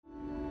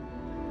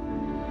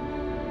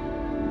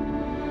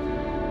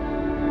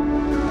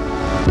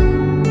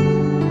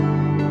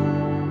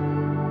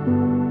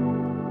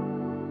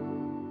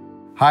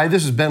Hi,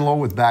 this is Ben Lowe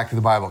with Back to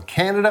the Bible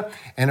Canada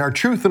and our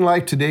Truth and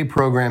Life Today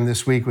program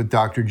this week with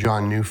Dr.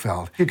 John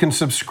Neufeld. You can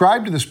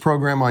subscribe to this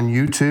program on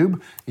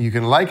YouTube, you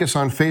can like us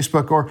on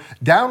Facebook, or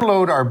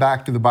download our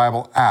Back to the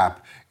Bible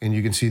app, and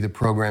you can see the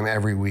program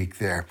every week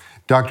there.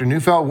 Dr.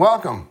 Neufeld,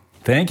 welcome.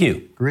 Thank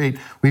you. Great.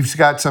 We've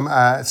got some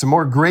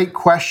more great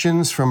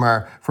questions from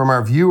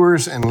our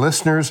viewers and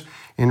listeners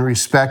in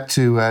respect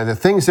to the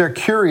things they're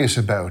curious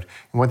about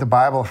and what the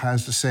Bible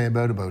has to say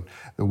about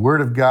the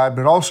Word of God,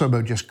 but also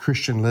about just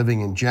Christian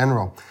living in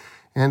general.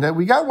 And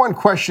we got one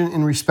question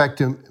in respect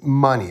to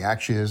money.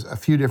 Actually, there's a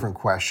few different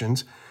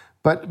questions,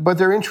 but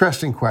they're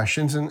interesting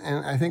questions, and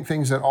I think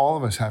things that all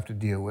of us have to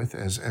deal with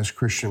as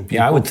Christian people.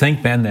 Yeah, I would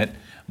think, Ben, that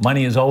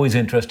money is always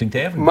interesting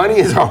to everybody. Money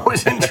is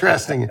always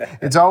interesting.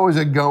 It's always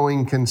a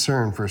going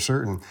concern for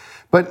certain.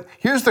 But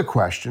here's the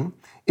question.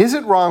 Is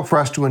it wrong for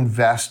us to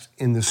invest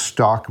in the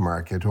stock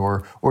market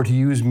or to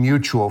use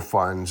mutual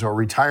funds or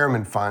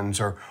retirement funds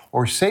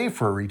or save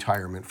for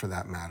retirement for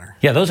that matter?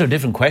 Yeah, those are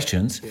different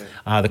questions.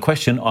 Yeah. The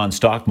question on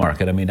stock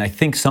market, I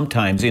think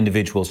sometimes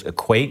individuals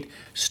equate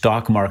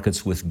stock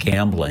markets with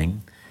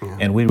gambling,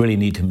 and we really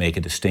need to make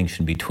a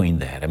distinction between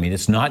that.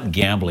 It's not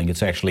gambling,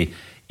 it's actually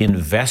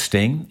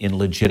investing in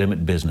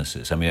legitimate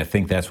businesses. I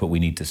think that's what we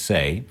need to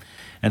say.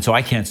 And so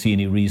I can't see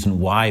any reason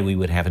why we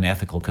would have an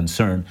ethical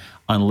concern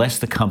unless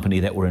the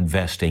company that we're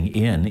investing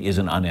in is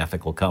an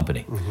unethical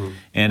company. Mm-hmm.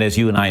 And as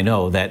you and I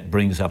know, that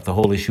brings up the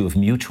whole issue of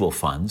mutual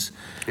funds,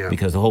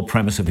 because the whole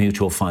premise of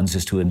mutual funds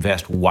is to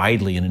invest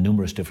widely in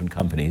numerous different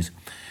companies.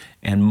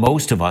 And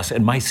most of us,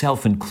 and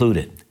myself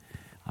included,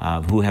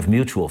 who have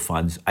mutual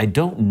funds, I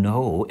don't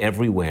know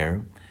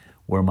everywhere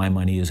where my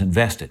money is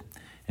invested.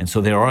 And so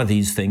there are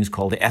these things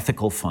called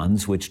ethical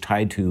funds, which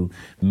try to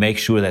make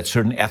sure that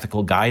certain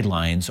ethical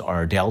guidelines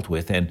are dealt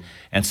with, and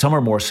some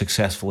are more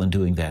successful in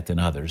doing that than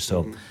others.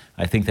 So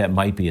I think that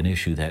might be an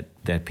issue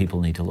that people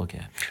need to look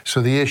at.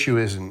 So the issue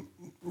isn't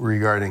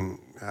regarding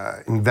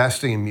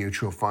investing in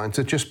mutual funds,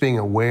 it's just being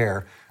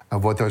aware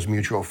of what those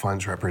mutual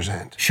funds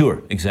represent.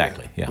 Sure,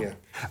 exactly, yeah.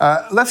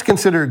 Let's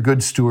consider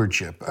good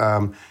stewardship.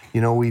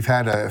 We've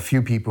had a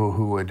few people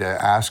who would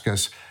ask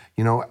us,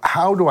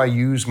 how do I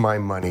use my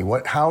money?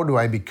 How do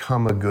I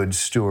become a good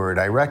steward?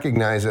 I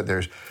recognize that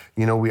there's,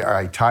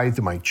 I tithe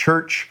to my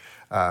church,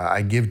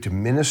 I give to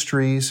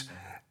ministries.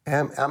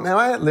 Am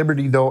I at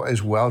liberty, though,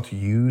 as well to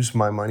use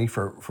my money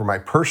for my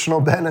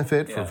personal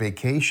benefit, for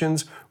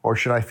vacations, or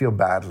should I feel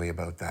badly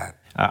about that?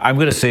 I'm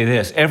going to say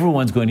this.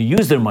 Everyone's going to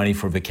use their money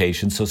for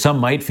vacations, so some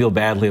might feel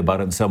badly about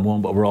it and some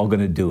won't, but we're all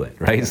going to do it,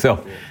 right?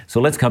 So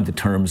let's come to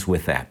terms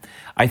with that.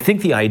 I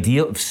think the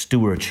idea of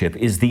stewardship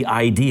is the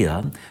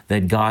idea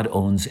that God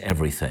owns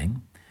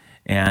everything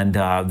and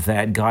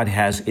that God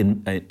has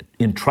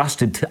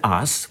entrusted to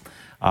us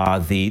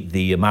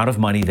the amount of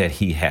money that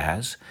He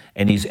has,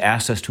 and He's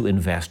asked us to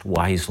invest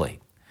wisely.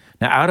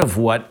 Now, out of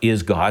what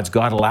is God's,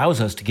 God allows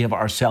us to give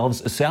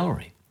ourselves a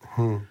salary.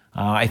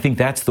 I think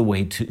that's the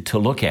way to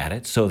look at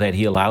it, so that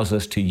He allows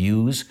us to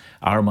use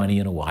our money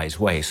in a wise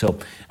way. So,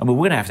 we're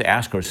going to have to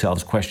ask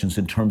ourselves questions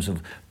in terms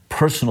of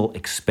personal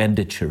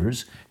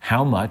expenditures.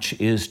 How much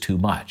is too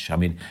much?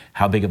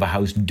 How big of a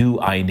house do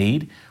I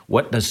need?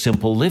 What does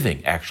simple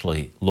living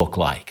actually look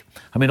like?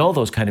 All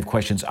those kind of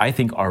questions I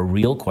think are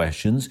real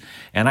questions,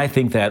 and I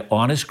think that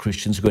honest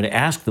Christians are going to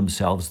ask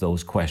themselves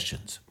those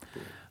questions.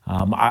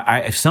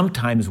 I've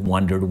sometimes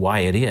wondered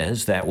why it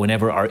is that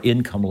whenever our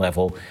income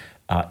level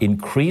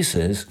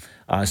increases,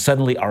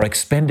 suddenly our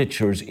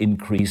expenditures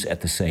increase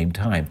at the same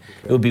time.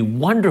 It would be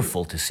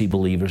wonderful to see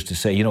believers to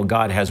say,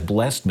 God has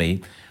blessed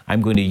me.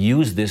 I'm going to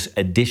use this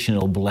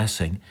additional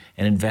blessing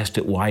and invest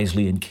it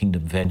wisely in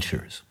kingdom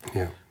ventures.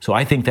 Yeah. So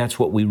I think that's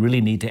what we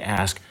really need to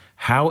ask.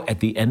 How, at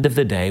the end of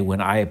the day,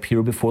 when I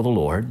appear before the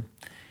Lord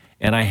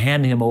and I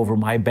hand Him over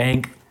my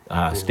bank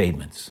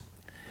statements,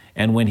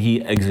 and when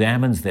He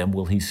examines them,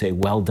 will He say,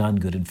 "Well done,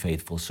 good and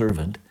faithful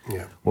servant,"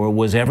 or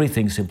was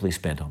everything simply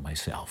spent on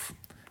myself?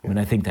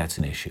 I think that's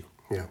an issue.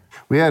 Yeah.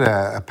 We had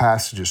a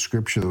passage of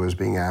Scripture that was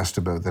being asked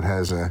about that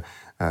has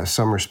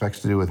some respects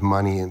to do with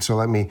money, and so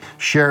let me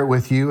share it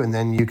with you, and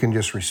then you can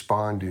just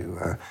respond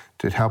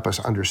to help us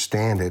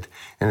understand it.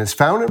 And it's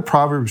found in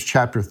Proverbs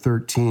chapter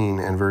 13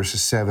 and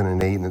verses 7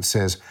 and 8, and it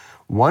says,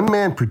 "One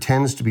man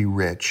pretends to be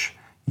rich,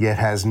 yet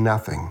has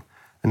nothing.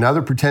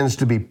 Another pretends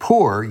to be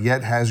poor,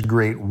 yet has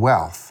great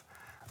wealth.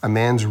 A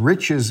man's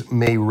riches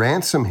may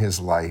ransom his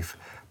life,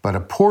 but a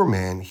poor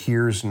man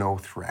hears no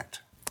threat."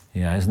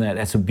 Yeah,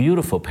 that's a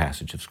beautiful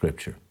passage of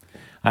Scripture.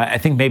 I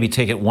think maybe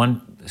take it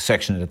one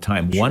section at a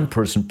time. Sure. One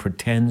person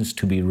pretends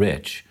to be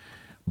rich,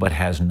 but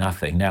has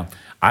nothing. Now,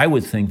 I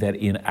would think that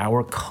in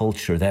our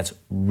culture, that's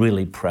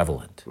really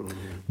prevalent,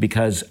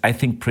 because I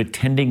think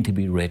pretending to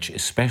be rich,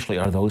 especially,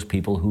 are those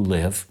people who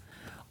live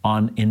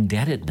on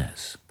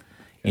indebtedness.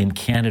 In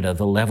Canada,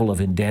 the level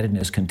of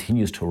indebtedness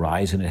continues to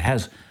rise, and it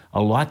has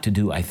a lot to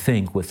do, I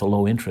think, with the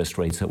low interest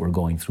rates that we're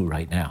going through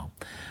right now.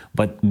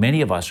 But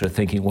many of us are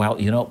thinking, well,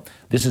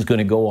 this is going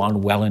to go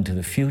on well into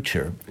the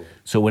future.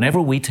 So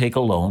whenever we take a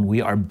loan, we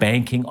are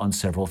banking on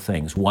several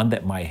things. One,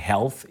 that my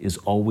health is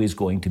always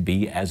going to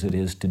be as it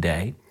is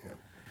today.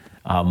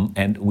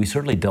 And we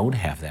certainly don't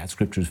have that.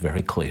 Scripture is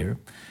very clear.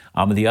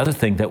 The other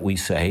thing that we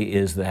say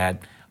is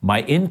that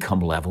my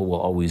income level will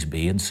always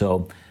be, and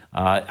so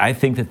I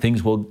think that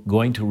things will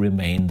going to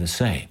remain the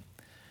same.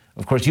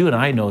 Of course, you and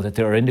I know that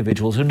there are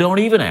individuals who don't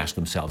even ask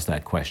themselves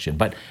that question.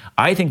 But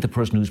I think the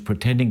person who's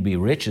pretending to be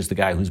rich is the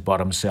guy who's bought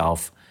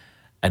himself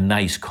a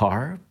nice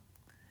car,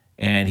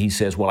 and he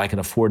says, well, I can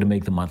afford to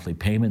make the monthly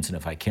payments, and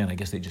if I can't, I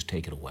guess they just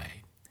take it away.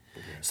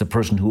 It's the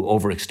person who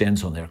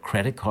overextends on their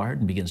credit card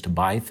and begins to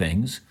buy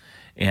things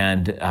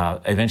and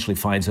eventually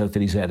finds out that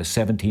he's at a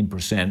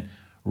 17%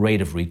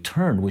 rate of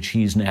return, which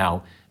he's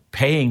now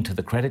paying to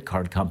the credit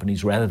card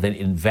companies rather than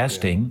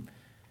investing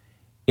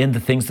in the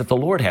things that the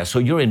Lord has. So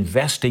you're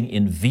investing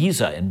in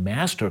Visa and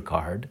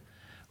MasterCard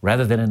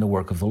rather than in the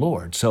work of the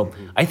Lord. So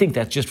I think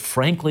that's just,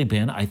 frankly,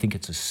 Ben, I think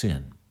it's a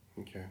sin.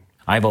 Okay.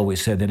 I've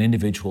always said that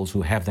individuals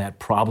who have that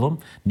problem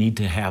need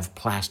to have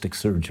plastic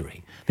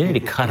surgery. They need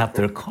to cut up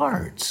their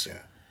cards. Yeah.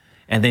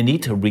 And they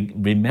need to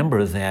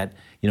remember that,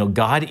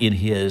 God in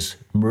His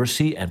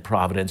mercy and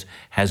providence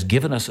has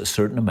given us a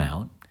certain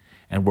amount,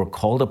 and we're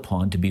called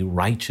upon to be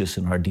righteous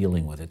in our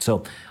dealing with it.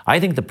 So I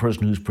think the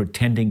person who's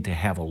pretending to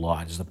have a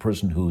lot is the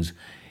person who's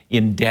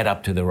in debt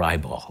up to their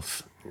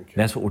eyeballs. Okay.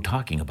 That's what we're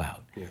talking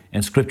about. Yeah.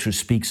 And Scripture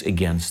speaks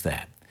against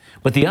that.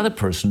 But the other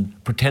person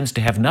pretends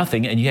to have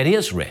nothing and yet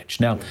is rich.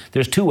 Now,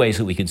 there's two ways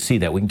that we can see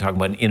that. We can talk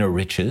about inner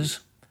riches,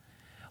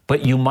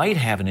 but you might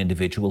have an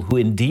individual who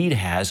indeed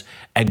has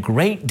a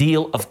great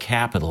deal of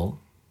capital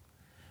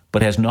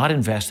but has not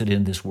invested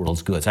in this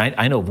world's goods.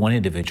 I know of one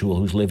individual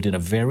who's lived in a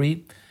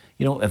very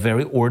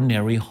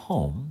ordinary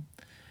home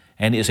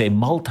and is a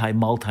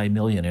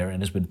multi-millionaire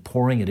and has been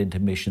pouring it into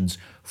missions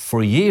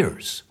for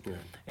years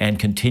and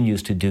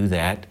continues to do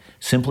that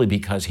simply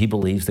because he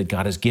believes that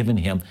God has given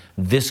him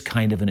this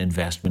kind of an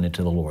investment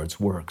into the Lord's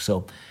work.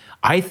 So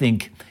I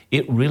think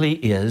it really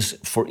is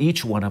for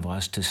each one of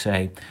us to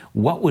say,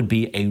 what would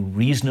be a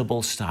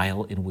reasonable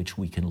style in which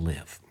we can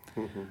live?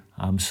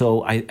 Mm-hmm.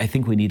 So I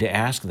think we need to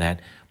ask that.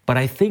 But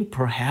I think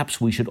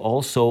perhaps we should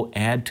also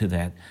add to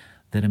that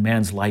a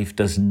man's life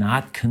does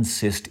not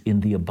consist in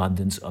the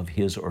abundance of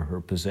his or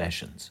her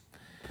possessions.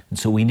 And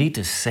so we need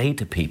to say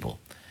to people,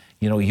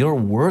 your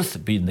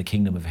worth being in the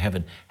kingdom of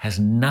heaven has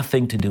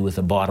nothing to do with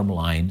the bottom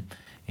line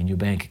in your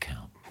bank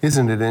account.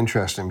 Isn't it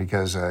interesting?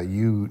 Because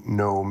you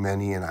know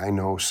many, and I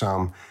know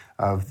some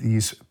of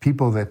these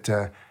people that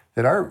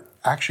are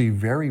actually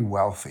very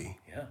wealthy,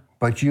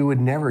 but you would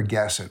never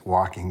guess it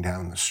walking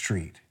down the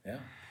street. Yeah.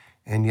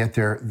 And yet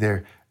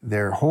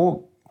their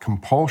whole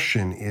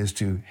compulsion is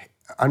to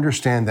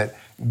understand that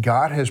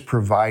God has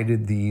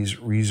provided these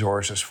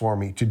resources for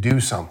me to do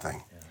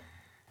something.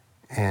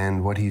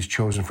 And what He's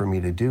chosen for me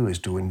to do is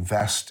to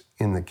invest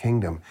in the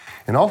kingdom.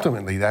 And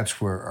ultimately, that's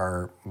where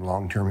our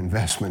long-term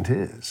investment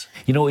is.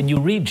 When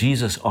you read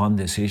Jesus on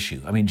this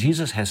issue,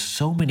 Jesus has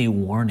so many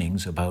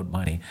warnings about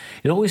money.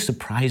 It always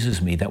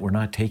surprises me that we're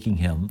not taking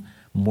Him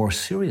more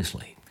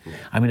seriously.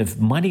 Yeah. If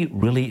money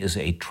really is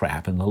a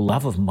trap, and the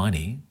love of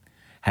money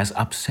has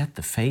upset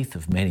the faith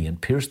of many and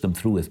pierced them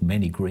through with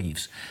many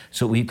griefs.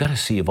 So we've got to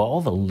see, of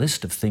all the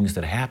list of things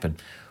that happen,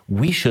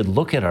 we should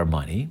look at our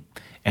money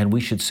and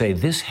we should say,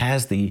 this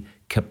has the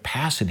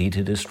capacity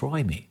to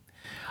destroy me.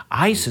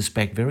 I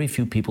suspect very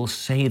few people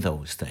say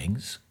those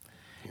things,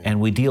 and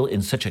we deal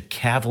in such a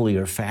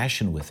cavalier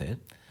fashion with it.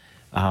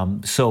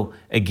 So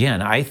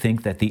again, I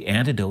think that the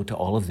antidote to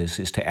all of this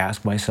is to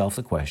ask myself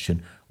the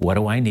question, what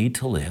do I need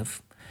to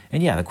live?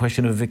 And the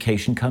question of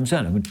vacation comes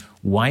in.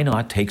 Why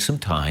not take some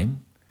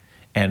time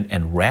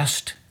and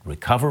rest,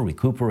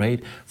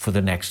 recuperate for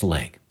the next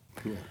leg?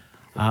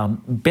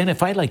 Ben,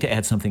 if I'd like to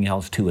add something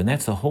else too, and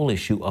that's the whole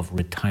issue of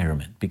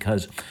retirement,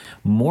 because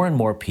more and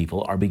more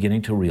people are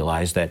beginning to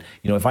realize that,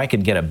 if I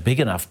can get a big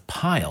enough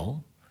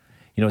pile,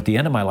 at the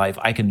end of my life,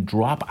 I can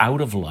drop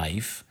out of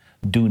life,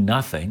 do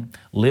nothing,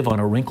 live on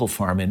a wrinkle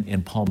farm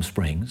in Palm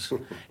Springs,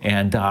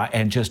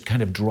 and just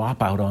kind of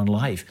drop out on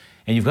life.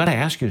 And you've got to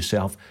ask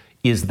yourself,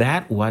 is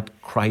that what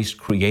Christ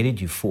created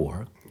you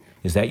for?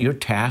 Is that your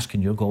task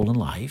and your goal in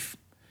life?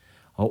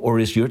 Or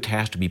is your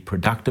task to be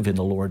productive in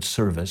the Lord's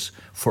service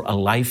for a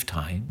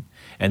lifetime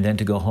and then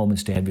to go home and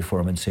stand before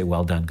Him and say,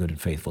 well done, good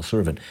and faithful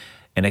servant?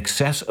 An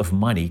excess of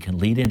money can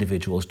lead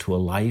individuals to a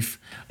life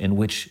in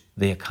which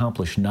they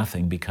accomplish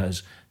nothing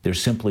because they're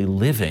simply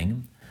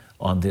living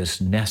on this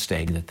nest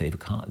egg that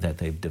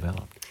they've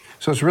developed.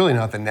 So it's really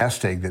not the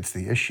nest egg that's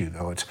the issue,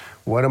 though. It's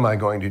what am I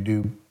going to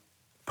do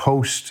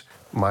post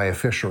my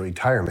official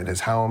retirement?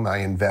 Is how am I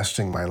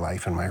investing my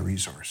life and my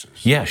resources?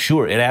 Yeah,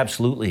 sure, it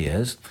absolutely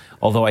is.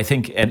 Although I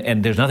think,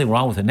 and there's nothing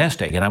wrong with a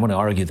nest egg, and I'm going to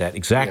argue that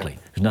exactly. Yeah.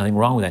 There's nothing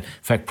wrong with that. In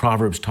fact,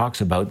 Proverbs talks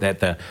about that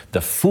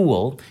the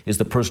fool is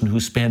the person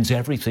who spends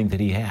everything that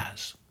he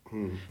has.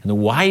 And the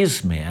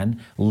wise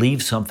man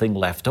leaves something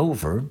left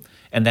over,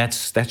 and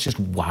that's just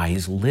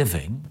wise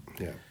living.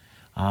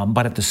 Yeah.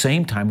 But at the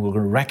same time, we're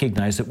going to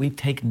recognize that we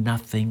take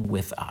nothing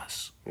with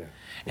us. Yeah.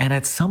 And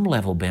at some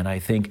level, Ben, I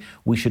think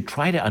we should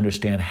try to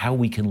understand how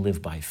we can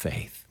live by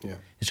faith. Yeah.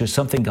 Is there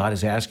something God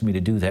is asking me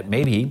to do that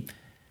maybe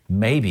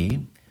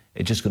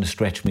it's just going to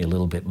stretch me a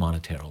little bit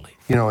monetarily.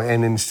 You know,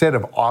 and instead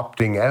of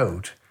opting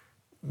out,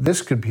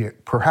 this could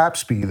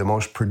perhaps be the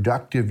most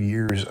productive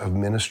years of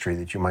ministry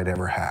that you might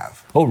ever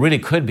have. Oh, it really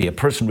could be. A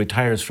person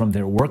retires from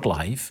their work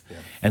life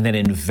and then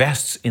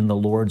invests in the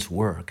Lord's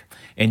work.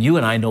 And you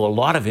and I know a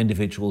lot of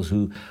individuals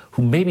who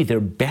maybe their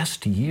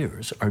best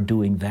years are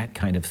doing that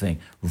kind of thing.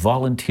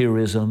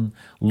 Volunteerism,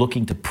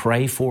 looking to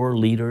pray for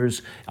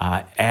leaders,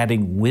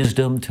 adding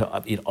wisdom to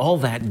all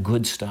that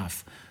good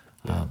stuff.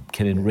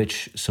 Can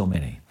enrich so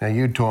many. Now,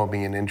 you told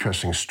me an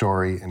interesting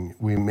story, and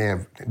we may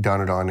have done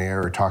it on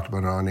air or talked about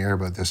it on air,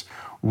 about this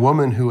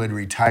woman who had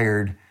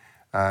retired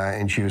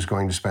and she was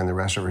going to spend the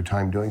rest of her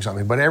time doing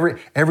something. But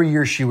every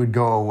year she would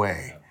go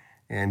away,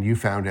 and you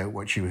found out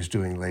what she was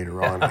doing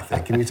later on, I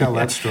think. Can you tell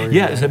that story?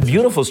 Yeah, it's a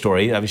beautiful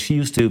story. She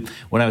used to,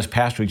 when I was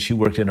pastoring, she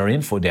worked in our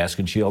info desk,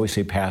 and she always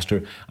say,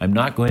 Pastor, I'm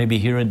not going to be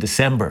here in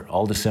December.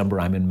 All December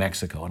I'm in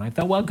Mexico. And I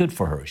thought, well, good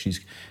for her.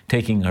 She's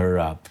taking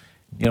her...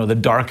 the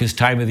darkest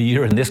time of the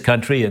year in this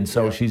country, and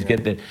so she's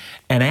getting it.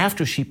 And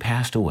after she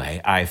passed away,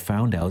 I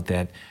found out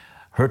that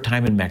her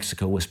time in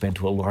Mexico was spent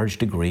to a large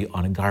degree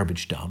on a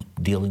garbage dump,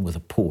 dealing with the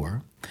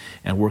poor,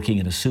 and working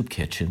in a soup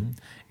kitchen.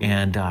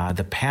 And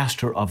the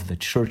pastor of the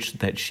church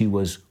that she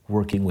was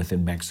working with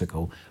in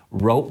Mexico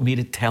wrote me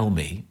to tell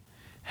me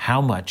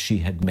how much she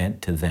had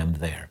meant to them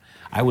there.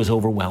 I was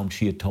overwhelmed.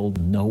 She had told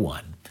no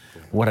one.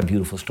 What a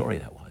beautiful story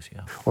that was.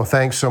 Yeah. Well,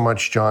 thanks so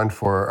much, John,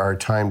 for our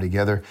time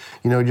together.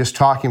 You know, just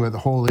talking about the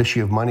whole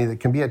issue of money that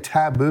can be a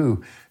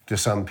taboo to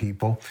some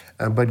people,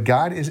 but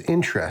God is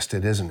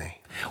interested, isn't he?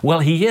 Well,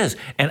 he is.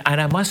 And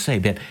I must say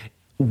that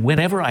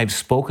whenever I've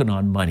spoken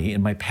on money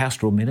in my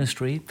pastoral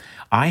ministry,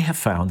 I have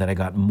found that I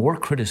got more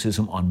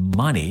criticism on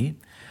money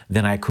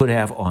than I could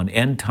have on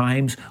end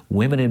times,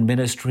 women in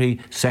ministry,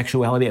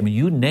 sexuality. I mean,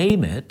 you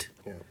name it.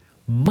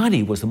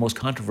 Money was the most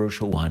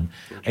controversial one.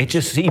 It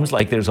just seems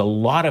like there's a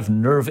lot of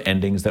nerve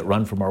endings that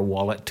run from our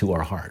wallet to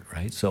our heart,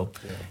 right? So,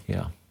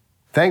 yeah.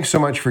 Thanks so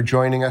much for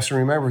joining us. And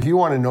remember, if you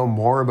want to know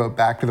more about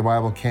Back to the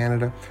Bible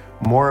Canada,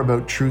 more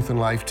about Truth and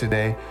Life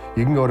Today,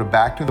 you can go to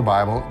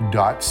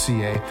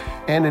backtothebible.ca.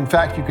 And in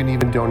fact, you can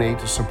even donate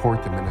to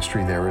support the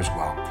ministry there as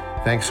well.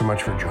 Thanks so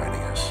much for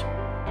joining us.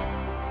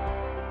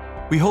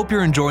 We hope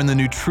you're enjoying the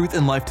new Truth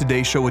and Life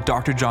Today show with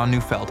Dr. John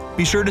Neufeld.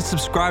 Be sure to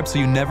subscribe so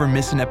you never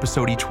miss an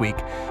episode each week.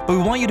 But we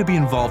want you to be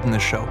involved in the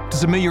show. To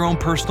submit your own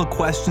personal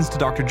questions to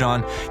Dr.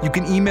 John, you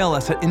can email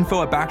us at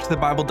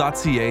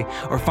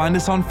info@backtothebible.ca or find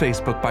us on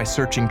Facebook by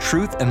searching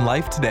Truth and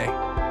Life Today.